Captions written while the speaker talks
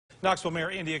Knoxville Mayor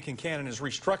Indya Kincannon is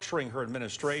restructuring her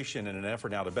administration in an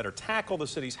effort now to better tackle the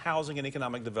city's housing and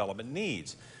economic development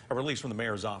needs. A release from the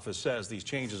mayor's office says these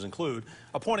changes include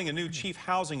appointing a new chief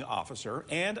housing officer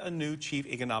and a new chief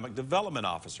economic development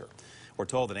officer. We're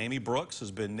told that Amy Brooks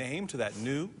has been named to that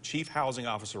new chief housing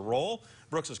officer role.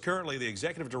 Brooks is currently the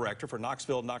executive director for Knox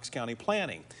County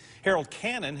Planning. Harold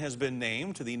Cannon has been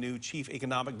named to the new chief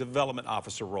economic development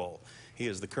officer role. He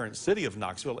is the current City of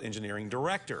Knoxville engineering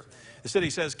director. The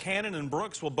city says Cannon and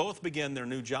Brooks will both begin their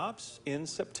new jobs in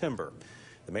September.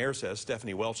 The mayor says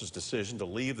Stephanie Welch's decision to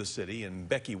leave the city and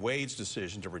Becky Wade's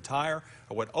decision to retire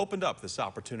are what opened up this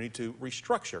opportunity to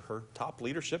restructure her top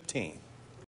leadership team.